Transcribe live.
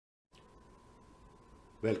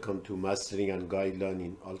Welcome to Mastering and Guideline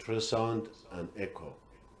in Ultrasound and Echo.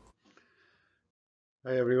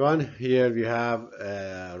 Hi everyone, here we have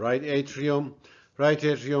right atrium. Right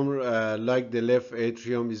atrium, like the left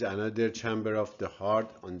atrium, is another chamber of the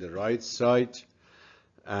heart on the right side,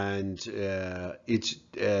 and it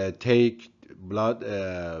take blood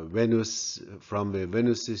venous from the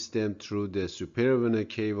venous system through the superior vena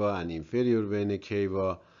cava and inferior vena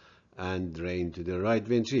cava and drain to the right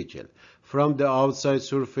ventricle. From the outside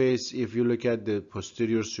surface, if you look at the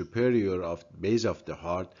posterior superior of base of the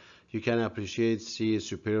heart, you can see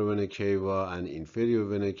superior vena cava and inferior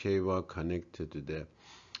vena cava connected to the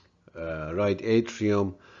right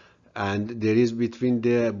atrium, and there is between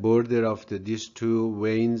the border of these two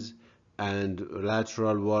veins and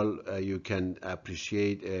lateral wall you can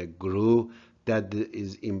appreciate a groove that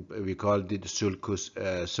is we call it sulcus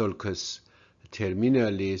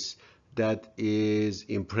terminalis, that is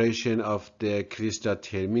impression of the crista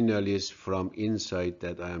terminalis from inside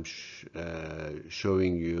that I am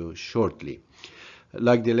showing you shortly.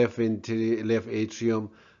 Like the left atrium,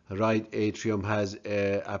 right atrium has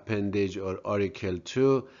a appendage or auricle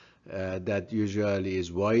too, that usually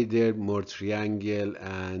is wider, more triangle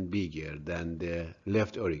and bigger than the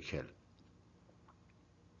left auricle.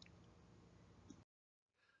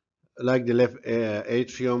 Like the left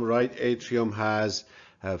atrium, right atrium has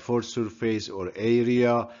a fourth surface or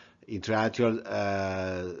area, intraatrial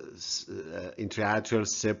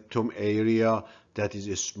septum area that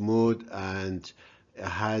is smooth and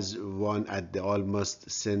has one at the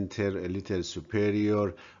almost center, a little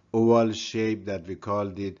superior, oval shape that we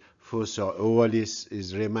called it fossa ovalis,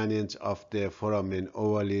 is remnant of the foramen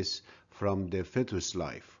ovalis from the fetus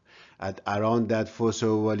life. At around that fossa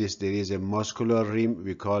ovalis there is a muscular rim,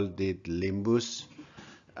 we call it limbus,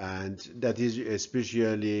 and that is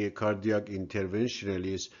especially cardiac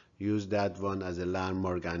interventionalists use that one as a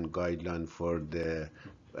landmark and guideline for the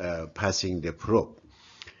passing the probe.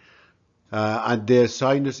 At the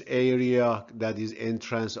sinus area, that is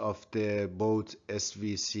entrance of the both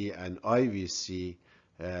SVC and IVC,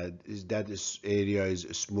 area is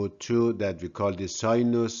smooth too, that we call the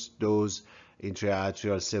sinus. Those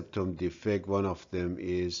intraatrial septum defect, one of them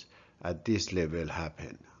is at this level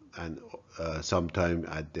happen, and sometime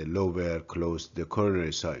at the lower close the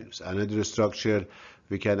coronary sinus. Another structure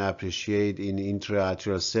we can appreciate in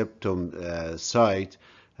intraatrial septum site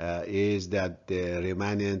is that the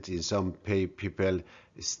remnant in some people,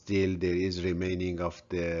 still there is remaining of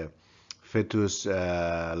the fetus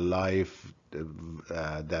life,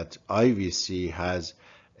 that IVC has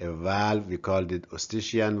a valve, we called it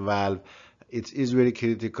Eustachian valve. It is very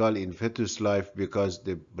critical in fetus life because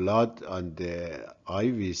the blood on the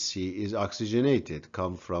IVC is oxygenated,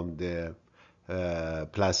 come from the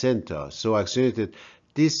placenta, so oxygenated.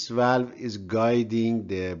 This valve is guiding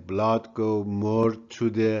the blood go more to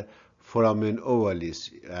the foramen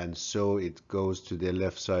ovalis, and so it goes to the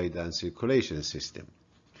left side and circulation system.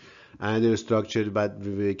 Another structure that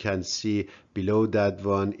we can see below that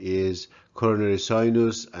one is coronary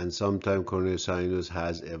sinus, and sometimes coronary sinus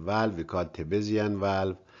has a valve we call Thebesian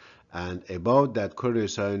valve, and above that coronary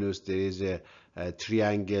sinus there is a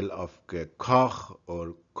triangle of Koch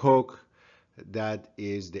or Koch, that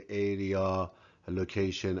is the area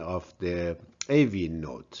location of the AV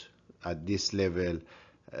node. At this level,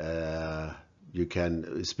 you can,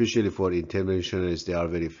 especially for interventionists, they are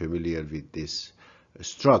very familiar with this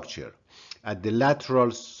structure. At the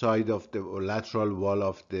lateral side of the, or lateral wall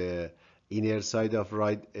of the inner side of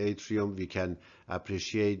right atrium, we can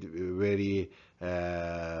appreciate very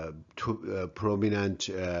prominent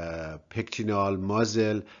pectinal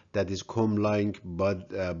muscle, that is comb-like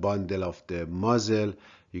bundle of the muscle.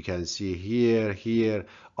 You can see here,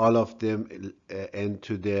 all of them end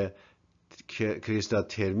to the crista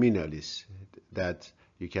terminalis, that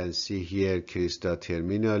you can see here, crista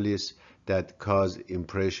terminalis, that cause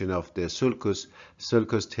impression of the sulcus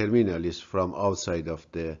terminalis from outside of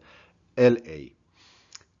the LA.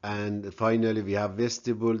 And finally we have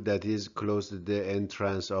vestibule, that is close to the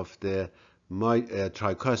entrance of the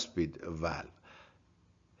tricuspid valve.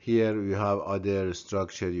 Here we have other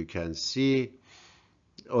structure you can see,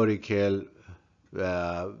 auricle.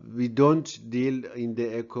 We don't deal in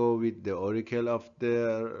the echo with the auricle of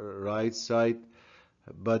the right side,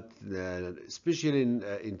 but especially in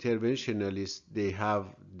interventionalists, they have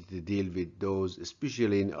to deal with those,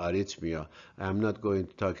 especially in arrhythmia. I'm not going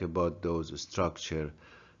to talk about those structure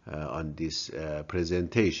on this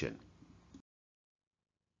presentation.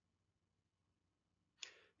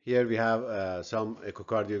 Here we have some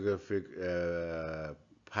echocardiographic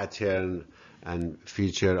pattern and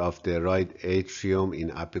feature of the right atrium in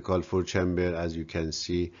apical four chamber. As you can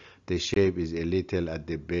see, the shape is a little at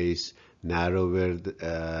the base narrower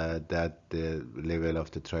than the level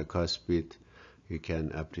of the tricuspid. You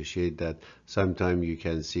can appreciate that. Sometimes you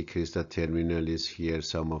can see crista terminalis here.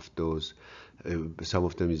 Some of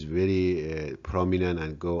them is very prominent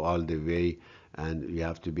and go all the way, and you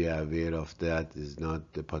have to be aware of that. Is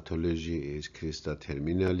not the pathology, is crista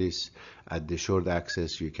terminalis. At the short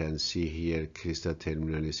axis, you can see here crista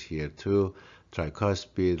terminalis here too,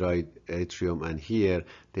 tricuspid, right atrium, and here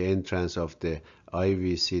the entrance of the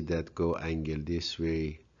IVC that go angle this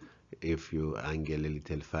way. If you angle a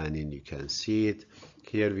little fan in, you can see it.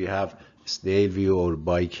 Here we have snail view or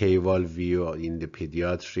bicaval view in the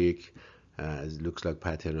pediatric. It looks like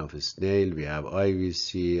pattern of a snail. We have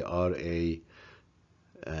IVC, RA,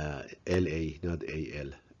 LA, not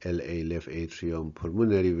AL, LA, left atrium,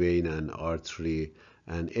 pulmonary vein, and artery,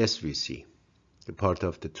 and SVC. The part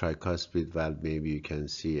of the tricuspid valve maybe you can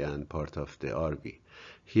see, and part of the RV.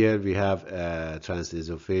 Here we have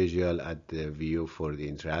transesophageal at the view for the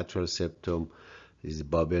intra-atrial septum. This is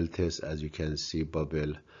bubble test. As you can see,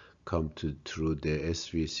 bubble come through the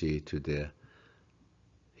SVC to the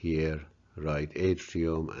here right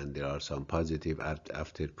atrium, and there are some positive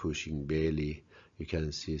after pushing Bailey. You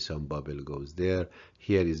can see some bubble goes there.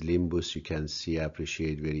 Here is limbus. You can see,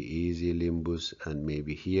 appreciate very easy limbus, and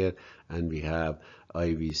maybe here, and we have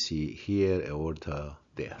IVC here, aorta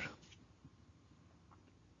there.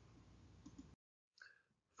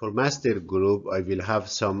 For master group, I will have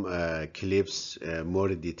some clips more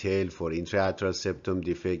detailed for intra-atrial septum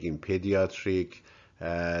defect in pediatric,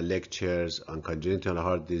 lectures on congenital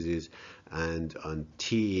heart disease, and on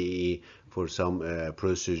TEE for some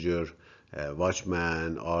procedure,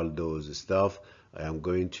 Watchman, all those stuff. I am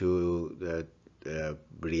going to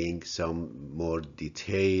bring some more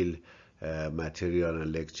detailed material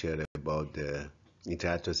and lecture about the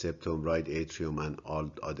intra-atrial septum, right atrium, and all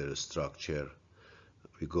other structure.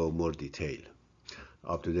 We go more detail.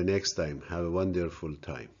 Up to the next time, have a wonderful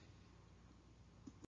time.